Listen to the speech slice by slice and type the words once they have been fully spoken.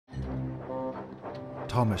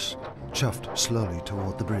Thomas chuffed slowly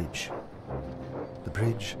toward the bridge. The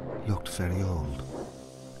bridge looked very old,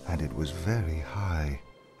 and it was very high,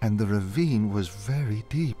 and the ravine was very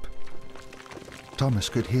deep. Thomas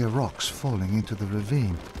could hear rocks falling into the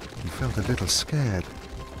ravine. He felt a little scared.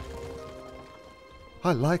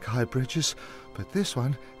 I like high bridges, but this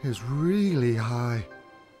one is really high.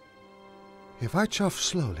 If I chuff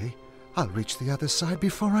slowly, I'll reach the other side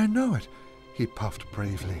before I know it, he puffed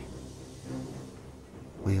bravely.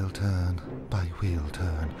 Wheel turn by wheel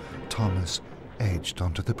turn, Thomas edged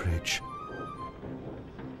onto the bridge.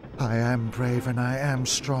 I am brave and I am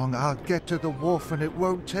strong. I'll get to the wharf and it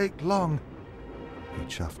won't take long, he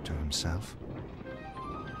chuffed to himself.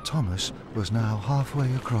 Thomas was now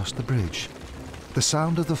halfway across the bridge. The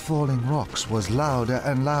sound of the falling rocks was louder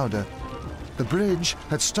and louder. The bridge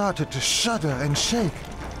had started to shudder and shake.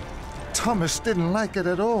 Thomas didn't like it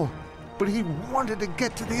at all, but he wanted to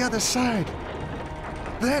get to the other side.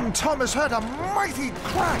 Then Thomas heard a mighty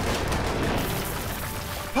crack.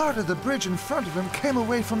 Part of the bridge in front of him came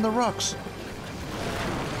away from the rocks.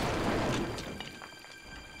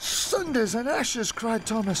 "Cinders and ashes!" cried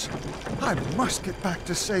Thomas. "I must get back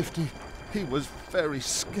to safety." He was very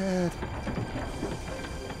scared.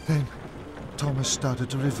 Then Thomas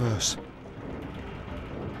started to reverse.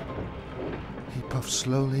 He puffed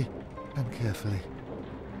slowly and carefully.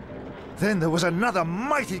 Then there was another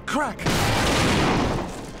mighty crack.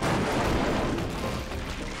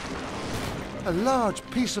 A large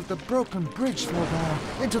piece of the broken bridge fell down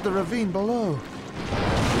into the ravine below.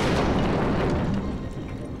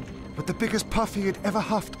 With the biggest puff he had ever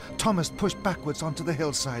huffed, Thomas pushed backwards onto the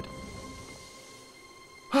hillside.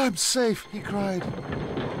 "I'm safe," he cried.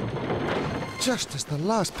 Just as the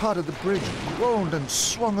last part of the bridge groaned and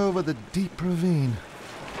swung over the deep ravine.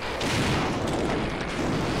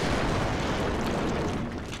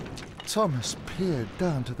 Thomas peered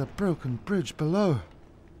down to the broken bridge below.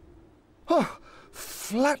 "Oh,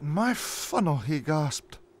 flatten my funnel," he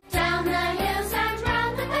gasped. Down the